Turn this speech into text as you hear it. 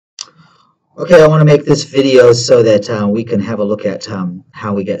Okay, I want to make this video so that we can have a look at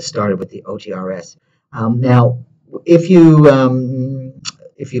how we get started with the OTRS. Now, if you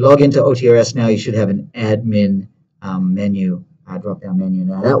if you log into OTRS now, you should have an admin menu, drop-down menu.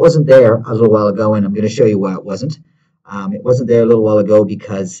 Now, that wasn't there a little while ago, and I'm going to show you why it wasn't. It wasn't there a little while ago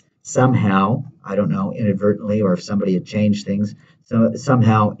because somehow, I don't know, inadvertently, or if somebody had changed things, so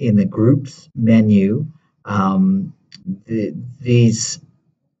somehow in the groups menu, um, these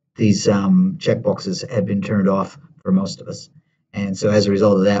checkboxes had been turned off for most of us. And so as a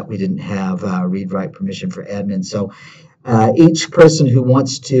result of that, we didn't have read-write permission for admin. So each person who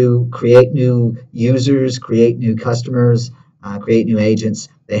wants to create new users, create new customers, create new agents,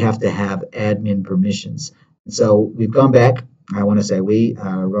 they have to have admin permissions. And so we've gone back. I want to say we,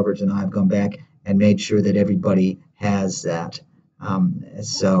 Robert and I, have gone back and made sure that everybody has that.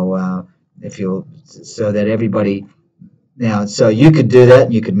 So that everybody. Now, so you could do that,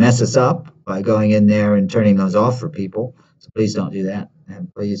 and you could mess us up by going in there and turning those off for people. So please don't do that,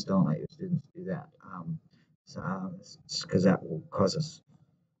 and please don't let your students do that, because that will cause us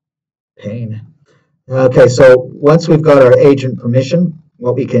pain. Okay, so once we've got our agent permission,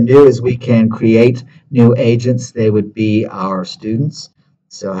 what we can do is we can create new agents. They would be our students.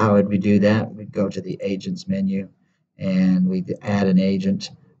 So how would we do that? We'd go to the agents menu, and we'd add an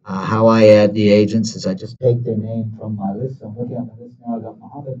agent. How I add the agents is I just take their name from my list. So I'm looking at my list now. I've got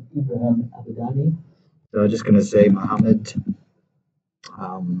Mohammed Ibrahim Abidani. So I'm just going to say Mohammed.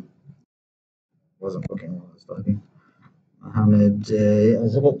 Wasn't looking while I was talking. Mohammed,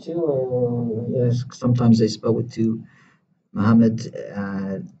 is it got two? Or, yes, sometimes they spell with two. Mohammed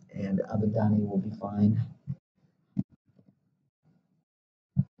and Abidani will be fine.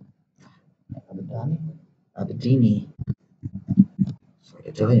 Abidini. It's like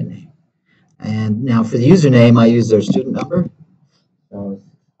Italian name. And now for the username, I use their student number. So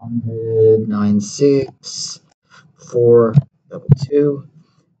 600-96-422.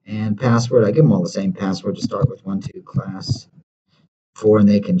 And password, I give them all the same password to start with 12 class 4, and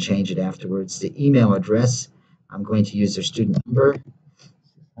they can change it afterwards. The email address, I'm going to use their student number,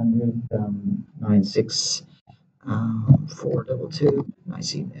 600-96-422,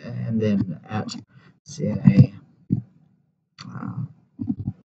 and then at CIA.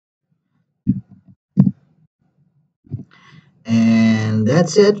 And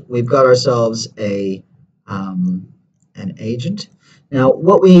that's it. We've got ourselves an agent. Now,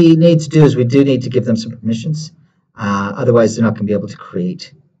 what we need to do is we do need to give them some permissions. Otherwise, they're not going to be able to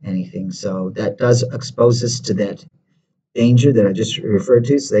create anything. So that does expose us to that danger that I just referred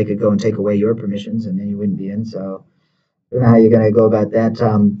to. So they could go and take away your permissions, and then you wouldn't be in. So I don't know how you're going to go about that.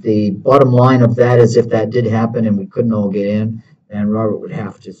 The bottom line of that is if that did happen and we couldn't all get in, then Robert would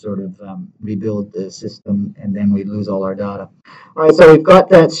have to sort of rebuild the system, and then we'd lose all our data. All right, so we've got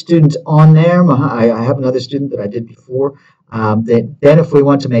that student on there. I have another student that I did before. Then if we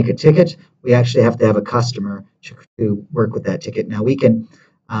want to make a ticket, we actually have to have a customer to work with that ticket. Now we can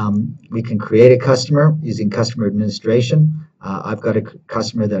create a customer using customer administration. I've got a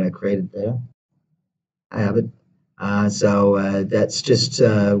customer that I created there. I have it. So that's just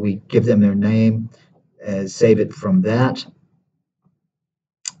we give them their name, save it from that.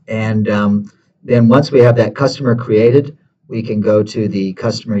 And then once we have that customer created, we can go to the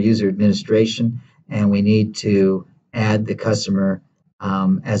customer user administration, and we need to add the customer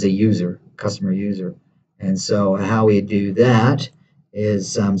as a user, customer user. And so how we do that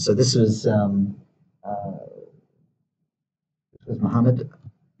is, so this was Mohammed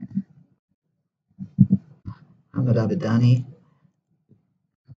Abidani,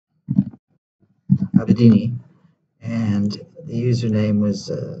 and the username was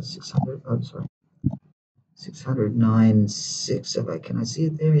 600. Oh, sorry, 600-96. Can I see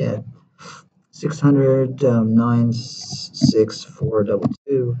it there? Yeah,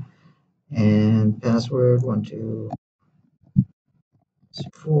 600-96-422, and password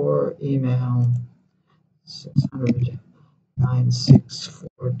 1264. Email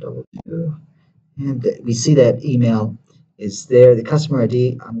 600-96-422, and we see that email is there. The customer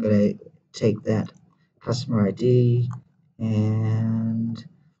ID, I'm going to take that customer ID and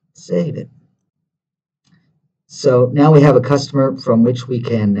save it. So now we have a customer from which we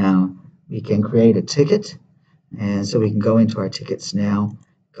can create a ticket, and so we can go into our tickets now.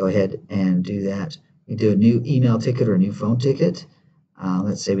 Go ahead and do that. We do a new email ticket or a new phone ticket.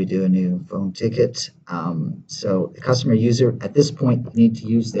 Let's say we do a new phone ticket. So the customer user at this point we need to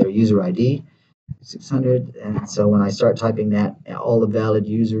use their user ID 600, and so when I start typing that, all the valid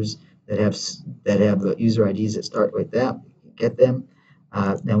users that have user IDs that start with that, get them.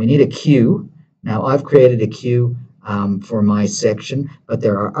 Now we need a queue. Now I've created a queue for my section, but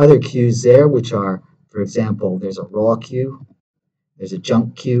there are other queues there, which are, for example, there's a raw queue, there's a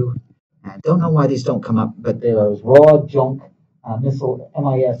junk queue. I don't know why these don't come up, but there's raw, junk, missile,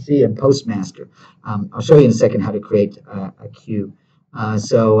 MISC, and postmaster. I'll show you in a second how to create a queue.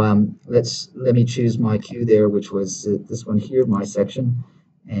 Let me choose my queue there, which was this one here, my section,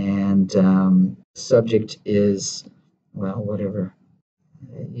 and subject is, well, whatever.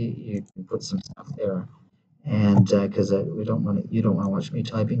 You can put some stuff there, and because we don't want to, you don't want to watch me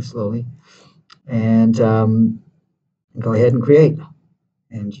typing slowly, and go ahead and create,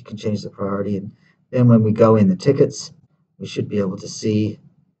 and you can change the priority, and then when we go in the tickets, we should be able to see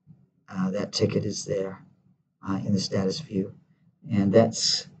that ticket is there in the status view, and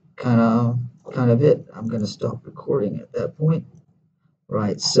that's kind of it. I'm going to stop recording at that point.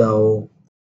 Right, so